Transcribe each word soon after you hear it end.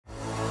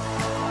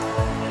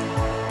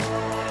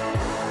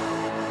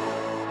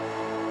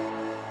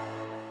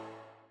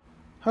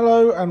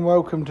Hello and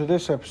welcome to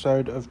this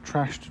episode of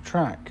Trash to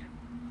Track.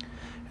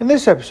 In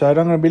this episode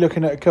I'm going to be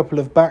looking at a couple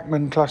of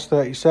Bachmann Class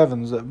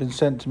 37s that have been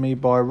sent to me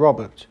by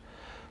Robert,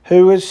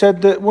 who has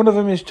said that one of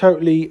them is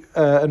totally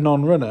a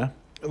non-runner,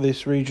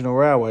 this Regional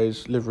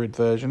Railways liveried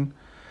version,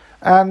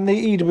 and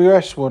the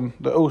EWS one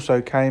that also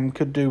came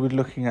could do with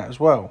looking at as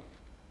well.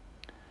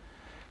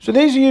 So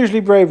these are usually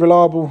very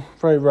reliable,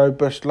 very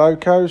robust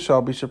locos, so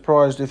I'll be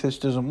surprised if this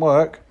doesn't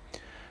work.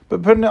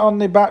 But putting it on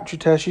the battery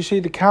test, you see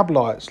the cab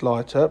lights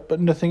light up,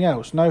 but nothing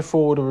else. No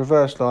forward or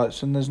reverse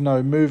lights, and there's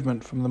no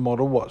movement from the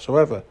model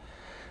whatsoever.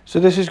 So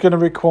this is going to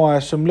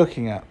require some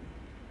looking at.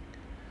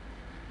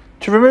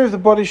 To remove the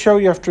body shell,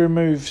 you have to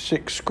remove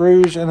 6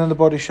 screws, and then the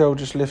body shell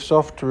just lifts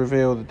off to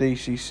reveal the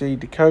DCC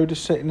decoder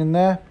sitting in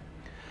there.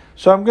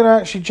 So I'm going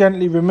to actually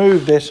gently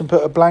remove this and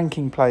put a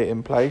blanking plate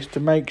in place to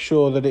make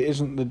sure that it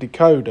isn't the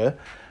decoder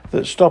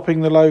that's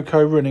stopping the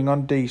loco running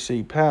on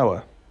DC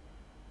power.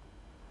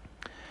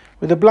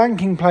 With the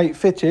blanking plate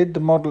fitted,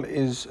 the model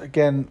is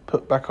again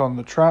put back on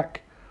the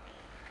track.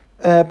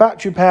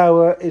 Battery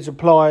power is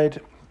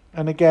applied,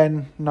 and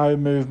again no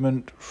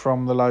movement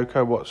from the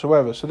loco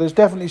whatsoever. So there's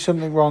definitely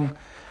something wrong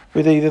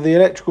with either the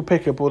electrical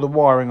pickup or the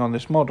wiring on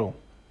this model.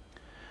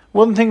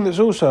 One thing that's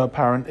also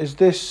apparent is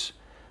this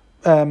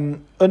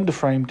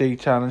underframe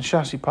detail and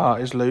chassis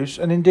part is loose,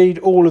 and indeed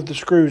all of the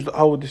screws that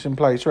hold this in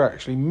place are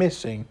actually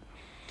missing.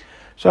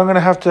 So I'm going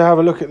to have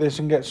a look at this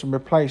and get some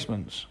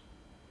replacements.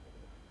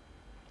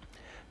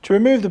 To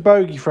remove the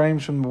bogie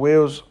frames from the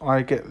wheels,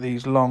 I get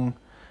these long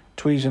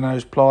tweezer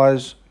nose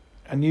pliers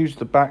and use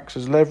the backs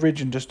as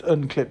leverage and just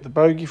unclip the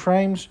bogie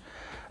frames.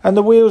 And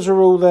the wheels are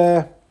all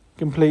there,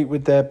 complete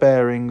with their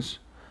bearings,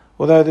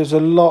 although there's a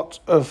lot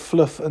of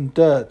fluff and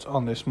dirt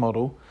on this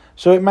model,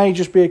 so it may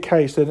just be a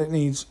case that it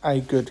needs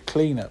a good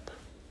cleanup.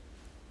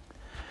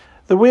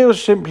 The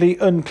wheels simply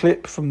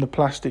unclip from the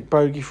plastic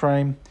bogie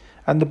frame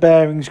and the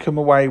bearings come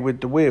away with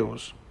the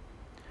wheels.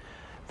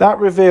 That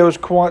reveals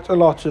quite a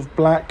lot of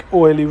black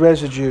oily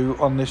residue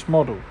on this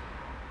model.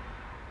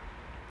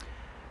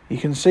 You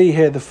can see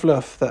here the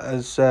fluff that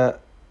has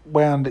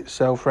wound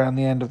itself around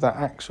the end of that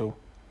axle.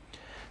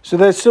 So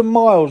there's some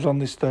miles on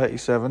this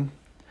 37,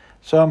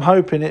 so I'm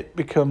hoping it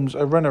becomes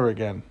a runner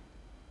again.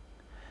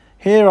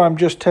 Here I'm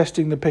just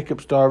testing the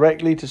pickups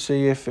directly to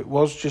see if it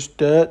was just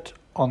dirt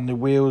on the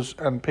wheels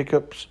and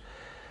pickups.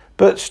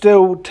 But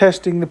still,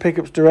 testing the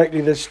pickups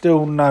directly, there's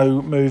still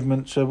no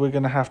movement, so we're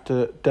going to have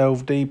to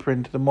delve deeper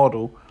into the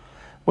model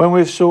when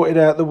we've sorted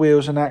out the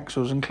wheels and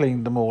axles and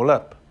cleaned them all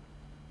up.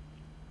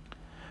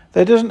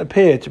 There doesn't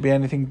appear to be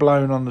anything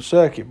blown on the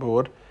circuit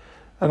board,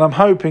 and I'm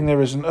hoping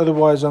there isn't,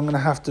 otherwise I'm going to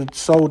have to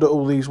solder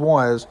all these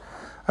wires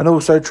and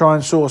also try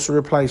and source a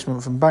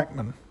replacement from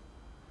Bachmann.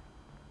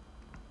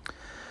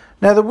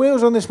 Now the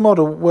wheels on this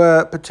model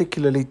were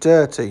particularly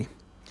dirty.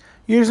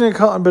 Using a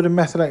cotton bud and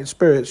methylated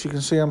spirits, you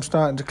can see I'm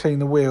starting to clean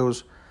the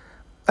wheels,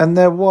 and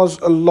there was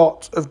a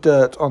lot of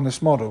dirt on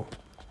this model.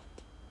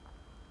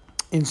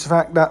 In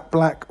fact, that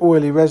black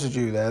oily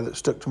residue there that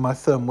stuck to my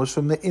thumb was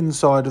from the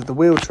inside of the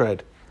wheel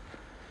tread.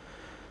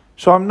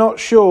 So I'm not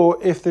sure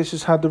if this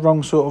has had the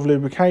wrong sort of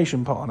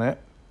lubrication put on it,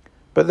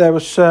 but there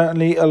was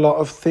certainly a lot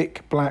of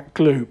thick black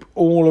gloop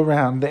all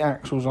around the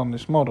axles on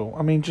this model.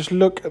 I mean, just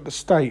look at the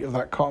state of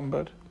that cotton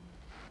bud.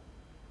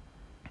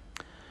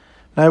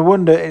 No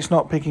wonder it's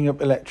not picking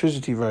up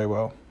electricity very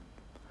well.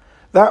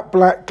 That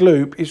black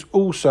gloop is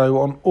also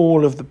on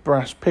all of the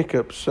brass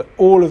pickups, so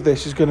all of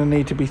this is going to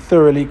need to be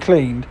thoroughly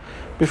cleaned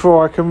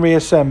before I can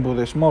reassemble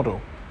this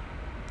model.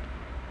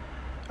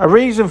 A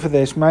reason for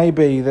this may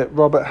be that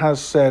Robert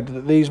has said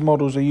that these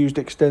models are used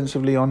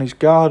extensively on his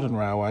garden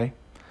railway,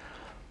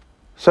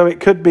 so it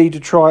could be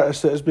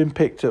detritus that has been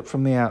picked up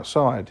from the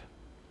outside.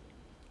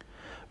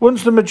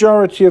 Once the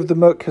majority of the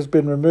muck has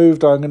been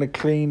removed, I'm going to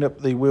clean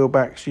up the wheel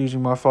backs using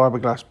my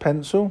fiberglass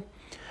pencil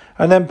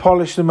and then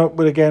polish them up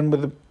with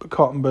the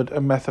cotton bud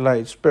and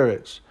methylated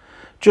spirits,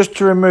 just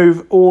to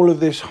remove all of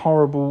this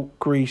horrible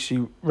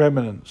greasy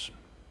remnants.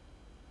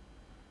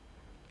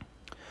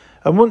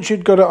 And once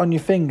you'd got it on your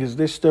fingers,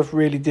 this stuff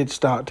really did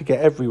start to get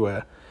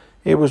everywhere.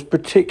 It was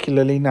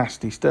particularly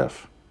nasty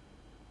stuff.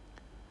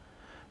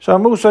 So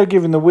I'm also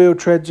giving the wheel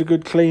treads a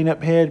good clean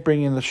up here,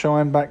 bringing the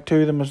shine back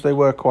to them as they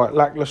were quite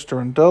lacklustre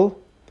and dull.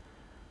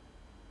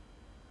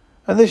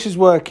 And this is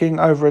working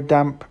over a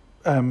damp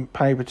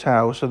paper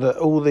towel so that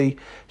all the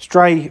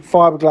stray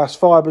fiberglass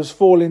fibres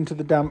fall into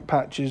the damp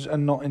patches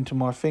and not into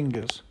my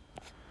fingers.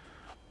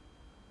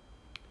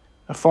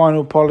 A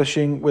final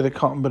polishing with a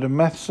cotton bud and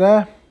meths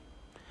there.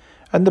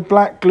 And the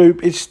black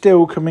gloop is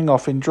still coming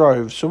off in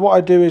droves. So what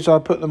I do is I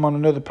put them on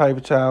another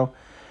paper towel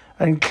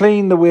and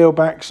clean the wheel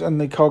backs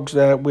and the cogs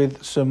there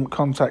with some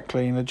contact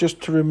cleaner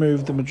just to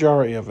remove the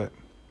majority of it.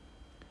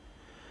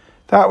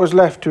 That was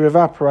left to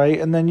evaporate,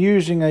 and then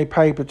using a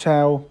paper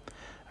towel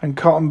and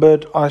cotton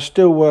bud, I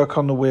still work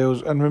on the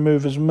wheels and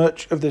remove as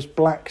much of this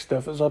black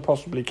stuff as I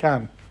possibly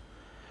can.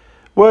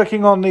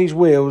 Working on these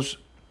wheels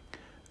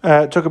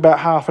took about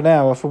half an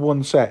hour for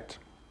one set,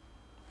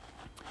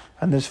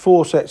 and there's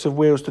 4 sets of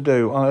wheels to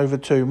do on over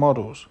 2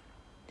 models.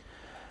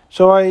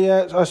 So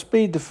I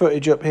speed the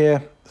footage up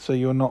here so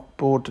you're not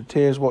bored to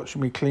tears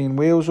watching me clean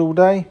wheels all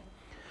day.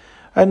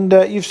 And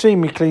you've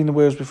seen me clean the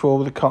wheels before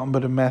with the cotton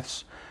bud and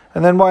meths.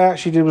 And then what I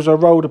actually did was I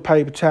rolled a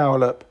paper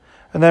towel up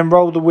and then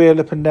rolled the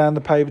wheel up and down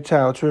the paper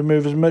towel to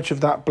remove as much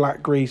of that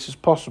black grease as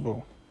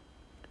possible.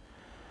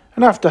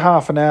 And after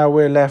half an hour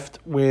we're left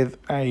with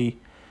a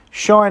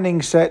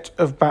shining set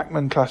of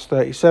Bachmann Class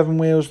 37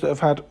 wheels that have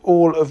had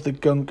all of the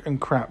gunk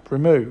and crap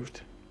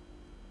removed.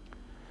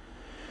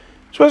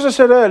 So as I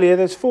said earlier,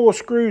 there's 4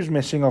 screws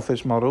missing off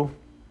this model,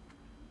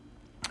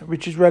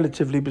 which is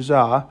relatively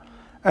bizarre,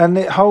 and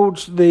it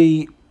holds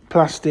the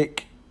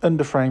plastic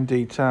underframe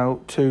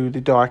detail to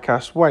the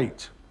die-cast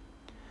weight.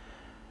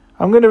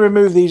 I'm going to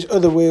remove these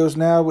other wheels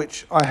now,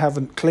 which I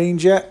haven't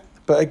cleaned yet,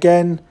 but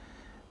again,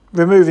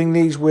 removing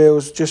these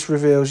wheels just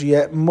reveals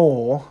yet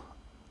more.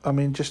 I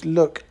mean, just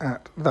look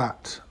at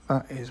that.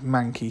 That is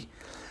manky.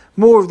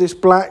 More of this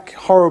black,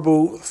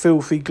 horrible,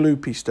 filthy,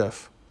 gloopy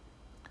stuff.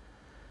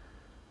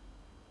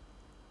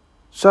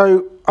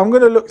 So I'm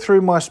going to look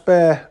through my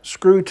spare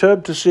screw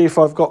tub to see if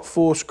I've got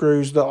 4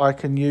 screws that I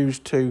can use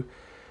to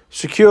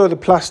secure the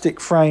plastic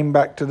frame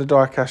back to the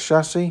die-cast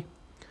chassis.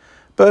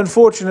 But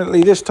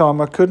unfortunately this time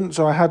I couldn't,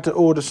 so I had to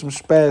order some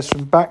spares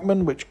from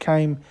Bachmann, which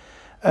came...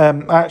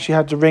 I actually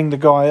had to ring the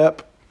guy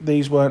up.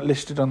 These weren't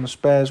listed on the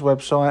spares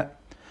website.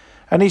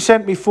 And he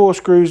sent me 4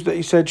 screws that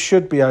he said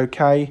should be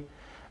okay.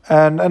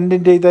 And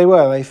indeed they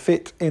were. They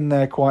fit in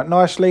there quite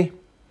nicely.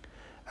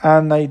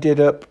 And they did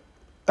up...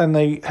 and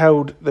they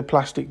held the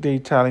plastic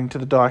detailing to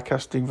the die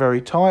casting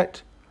very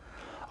tight.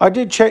 I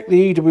did check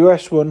the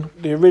EWS one.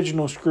 The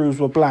original screws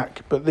were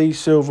black, but these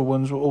silver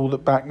ones were all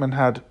that Bachmann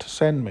had to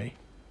send me.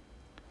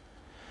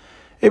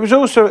 It was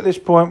also at this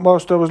point,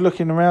 whilst I was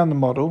looking around the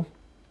model,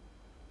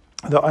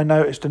 that I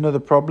noticed another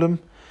problem,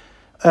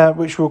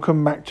 which we'll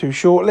come back to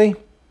shortly.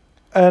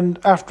 And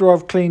after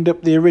I've cleaned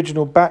up the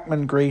original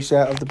Bachmann grease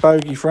out of the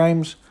bogie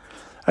frames,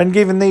 and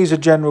given these a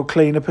general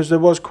clean-up, as there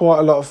was quite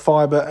a lot of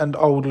fibre and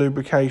old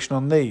lubrication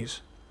on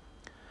these.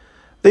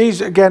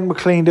 These again were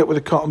cleaned up with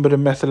a cotton bud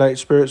and methylated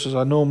spirits, as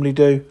I normally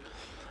do,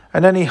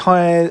 and any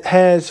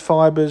hairs,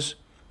 fibres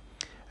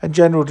and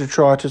general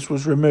detritus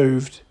was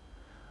removed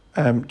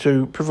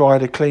to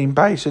provide a clean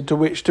base into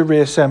which to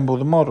reassemble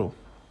the model.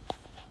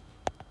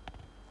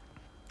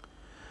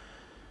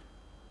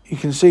 You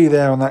can see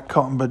there on that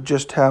cotton bud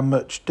just how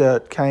much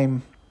dirt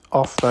came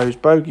off those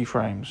bogie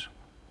frames.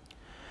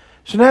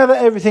 So now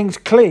that everything's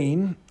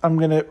clean, I'm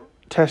going to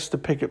test the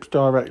pickups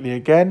directly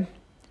again.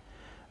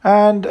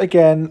 And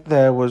again,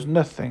 there was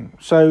nothing.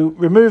 So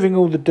removing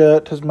all the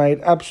dirt has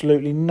made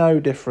absolutely no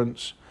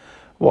difference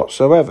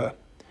whatsoever.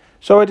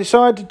 So I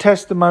decided to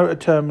test the motor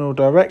terminal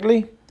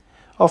directly.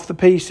 Off the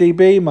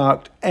PCB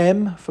marked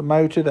M for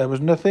motor, there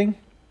was nothing.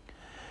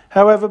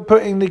 However,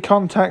 putting the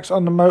contacts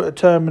on the motor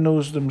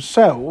terminals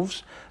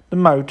themselves, the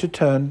motor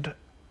turned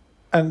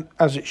and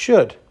as it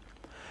should.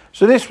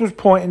 So this was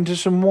pointing to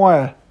some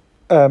wire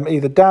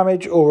either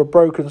damage or a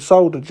broken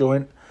solder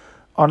joint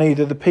on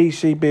either the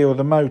PCB or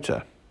the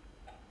motor.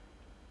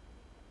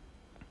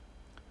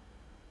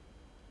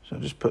 So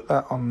just put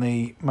that on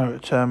the motor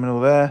terminal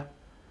there.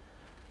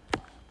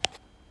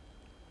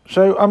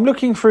 So I'm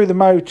looking through the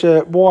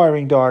motor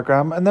wiring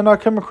diagram, and then I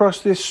come across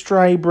this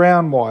stray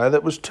brown wire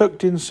that was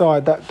tucked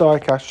inside that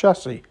die-cast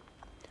chassis.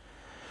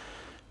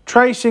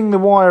 Tracing the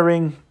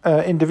wiring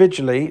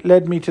individually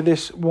led me to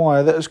this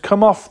wire that has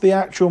come off the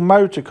actual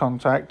motor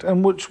contact,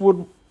 and which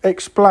would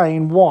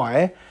explain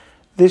why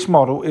this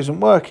model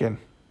isn't working.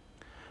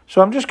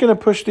 So I'm just going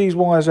to push these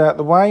wires out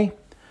the way.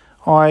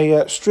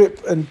 I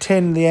strip and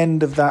tin the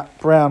end of that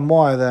brown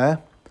wire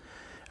there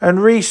and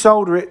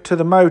resolder it to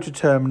the motor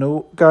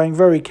terminal, going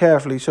very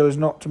carefully so as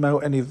not to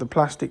melt any of the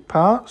plastic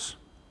parts.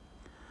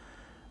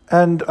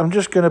 And I'm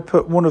just going to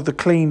put one of the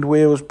cleaned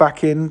wheels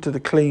back into the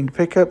cleaned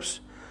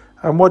pickups,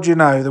 and what do you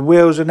know, the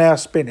wheels are now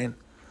spinning.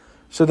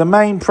 So the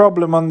main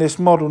problem on this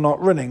model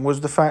not running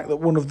was the fact that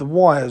one of the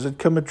wires had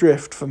come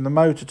adrift from the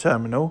motor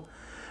terminal.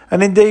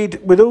 And indeed,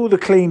 with all the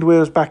cleaned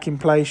wheels back in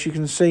place, you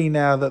can see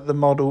now that the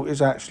model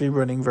is actually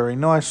running very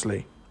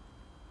nicely.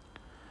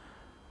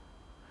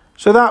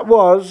 So that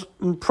was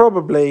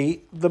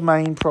probably the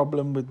main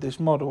problem with this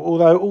model,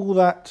 although all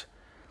that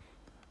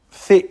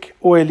thick,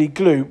 oily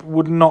gloop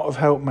would not have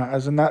helped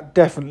matters, and that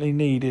definitely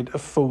needed a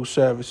full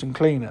service and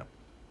cleanup.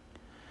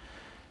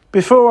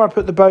 Before I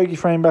put the bogie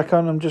frame back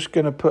on, I'm just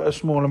going to put a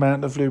small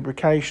amount of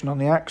lubrication on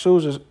the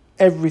axles, as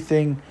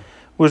everything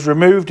was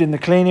removed in the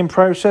cleaning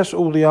process.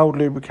 All the old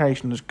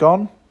lubrication is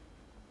gone.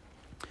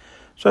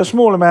 So a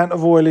small amount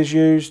of oil is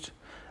used,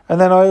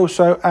 and then I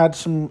also add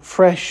some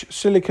fresh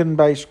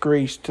silicone-based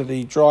grease to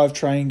the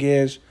drivetrain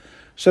gears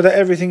so that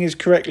everything is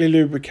correctly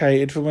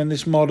lubricated for when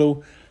this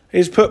model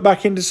is put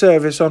back into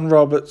service on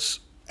Robert's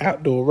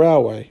outdoor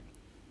railway.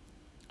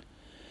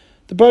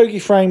 The bogie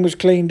frame was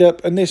cleaned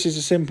up, and this is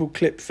a simple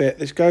clip fit.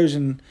 This goes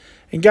and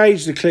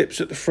engages the clips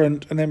at the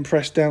front and then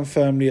pressed down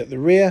firmly at the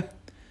rear.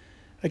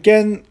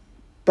 Again,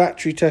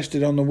 battery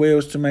tested on the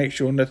wheels to make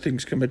sure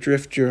nothing's come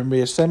adrift during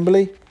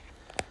reassembly.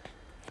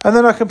 And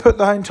then I can put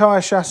the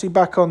entire chassis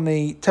back on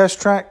the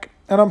test track,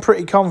 and I'm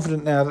pretty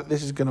confident now that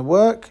this is going to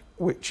work,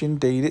 which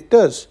indeed it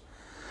does.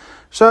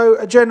 So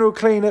a general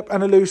cleanup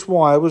and a loose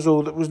wire was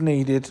all that was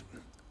needed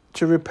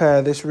to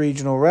repair this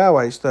Regional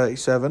Railways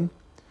 37.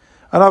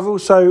 And I've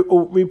also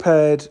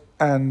repaired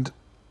and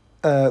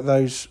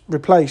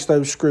replaced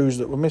those screws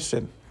that were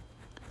missing.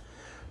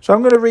 So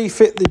I'm going to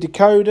refit the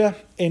decoder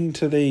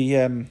into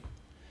the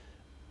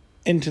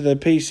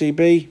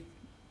PCB,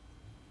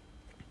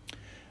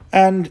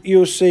 and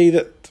you'll see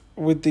that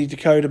with the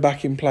decoder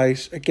back in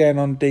place again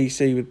on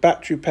DC with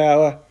battery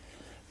power,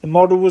 the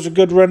model was a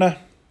good runner.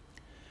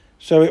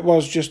 So it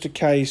was just a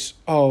case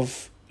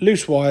of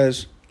loose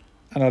wires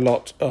and a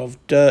lot of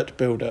dirt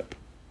build-up.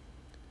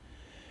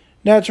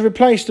 Now, to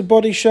replace the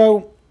body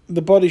shell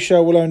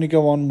will only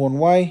go on one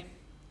way,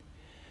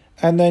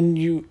 and then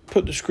you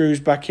put the screws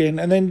back in.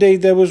 And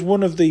indeed, there was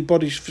one of the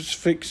body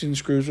fixing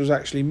screws was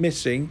actually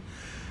missing,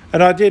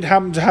 and I did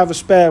happen to have a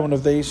spare one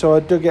of these, so I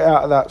dug it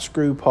out of that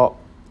screw pot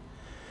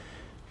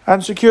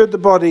and secured the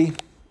body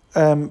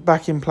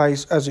back in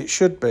place as it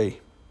should be.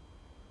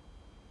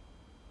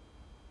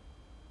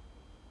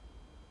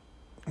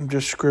 I'm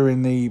just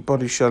screwing the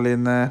body shell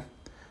in there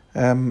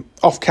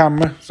off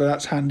camera, so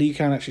that's handy. You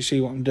can actually see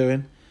what I'm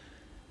doing.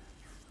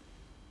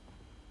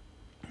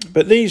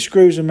 But these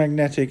screws are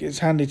magnetic. It's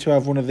handy to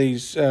have one of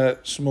these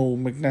small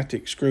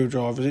magnetic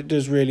screwdrivers. It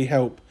does really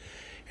help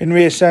in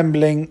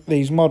reassembling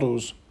these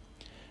models.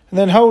 And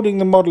then holding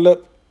the model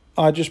up,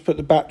 I just put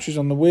the batteries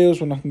on the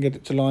wheels when I can get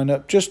it to line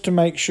up, just to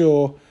make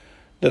sure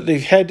that the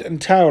head and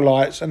tail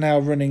lights are now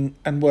running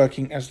and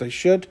working as they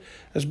should,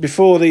 as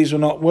before these were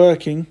not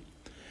working.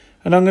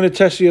 And I'm going to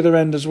test the other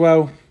end as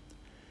well.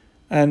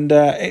 And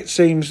it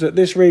seems that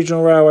this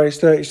Regional Railways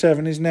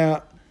 37 is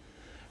now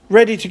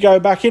ready to go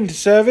back into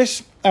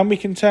service, and we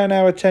can turn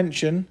our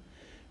attention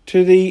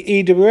to the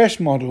EWS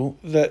model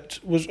that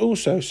was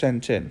also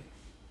sent in.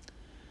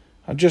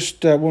 I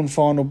just one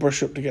final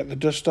brush up to get the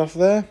dust off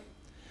there.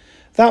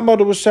 That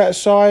model was set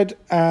aside,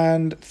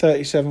 and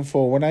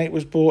 37418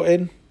 was brought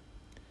in.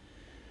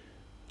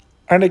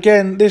 And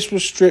again, this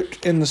was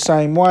stripped in the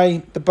same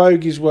way. The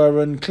bogies were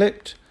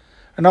unclipped,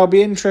 and I'll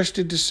be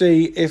interested to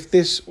see if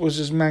this was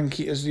as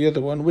manky as the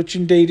other one, which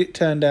indeed it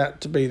turned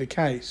out to be the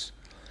case.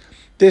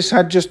 This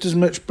had just as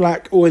much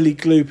black oily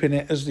gloop in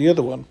it as the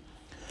other one.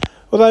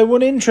 Although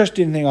one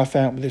interesting thing I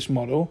found with this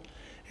model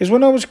is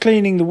when I was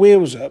cleaning the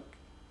wheels up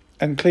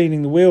and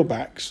cleaning the wheel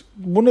backs,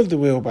 one of the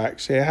wheel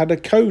backs here had a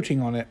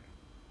coating on it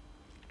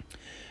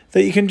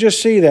that you can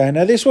just see there.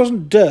 Now, this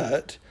wasn't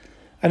dirt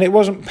and it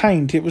wasn't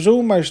paint. It was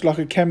almost like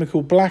a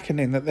chemical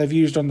blackening that they've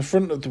used on the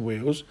front of the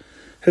wheels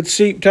had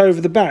seeped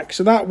over the back.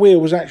 So that wheel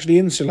was actually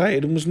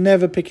insulated and was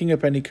never picking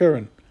up any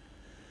current.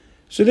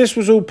 So this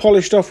was all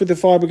polished off with a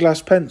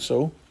fiberglass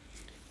pencil,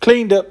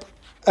 cleaned up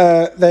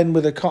then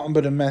with a cotton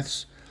bud and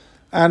meths,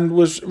 and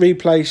was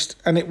replaced,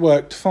 and it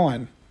worked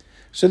fine.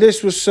 So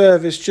this was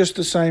serviced just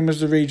the same as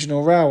the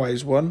Regional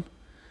Railways one,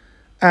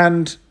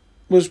 and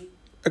was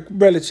a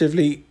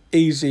relatively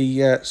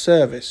easy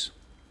service.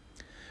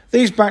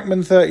 These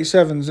Bachmann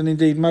 37s, and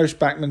indeed most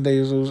Bachmann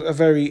diesels, are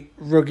very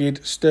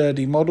rugged,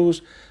 sturdy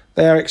models.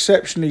 They are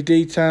exceptionally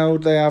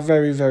detailed. They are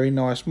very, very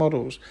nice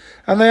models.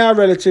 And they are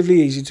relatively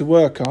easy to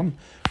work on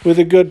with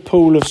a good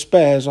pool of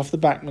spares off the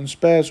Bachmann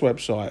Spares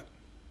website.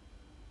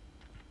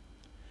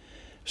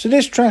 So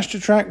this Trash to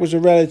Track was a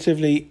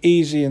relatively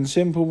easy and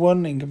simple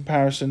one in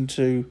comparison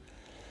to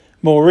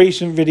more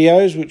recent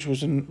videos, which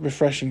was a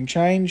refreshing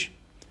change.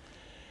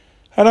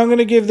 And I'm going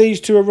to give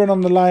these two a run on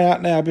the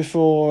layout now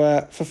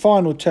before for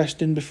final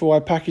testing before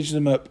I package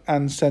them up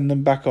and send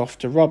them back off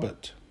to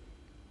Robert.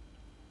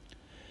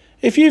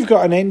 If you've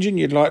got an engine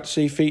you'd like to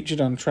see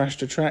featured on Trash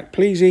to Track,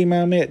 please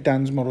email me at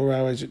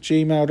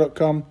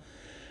dansmodelrailways@gmail.com,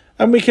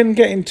 and we can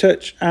get in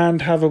touch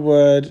and have a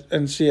word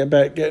and see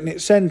about getting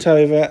it sent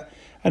over,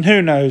 and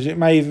who knows, it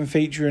may even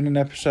feature in an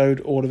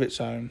episode all of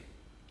its own.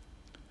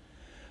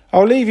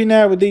 I'll leave you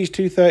now with these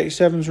two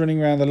 37s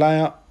running around the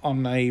layout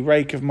on a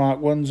rake of Mark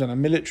 1s and a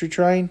military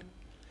train.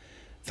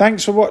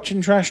 Thanks for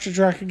watching Trash to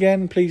Track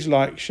again. Please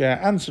like, share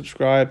and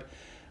subscribe,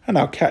 and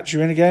I'll catch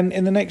you in again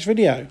in the next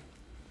video.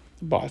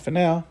 Bye for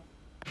now.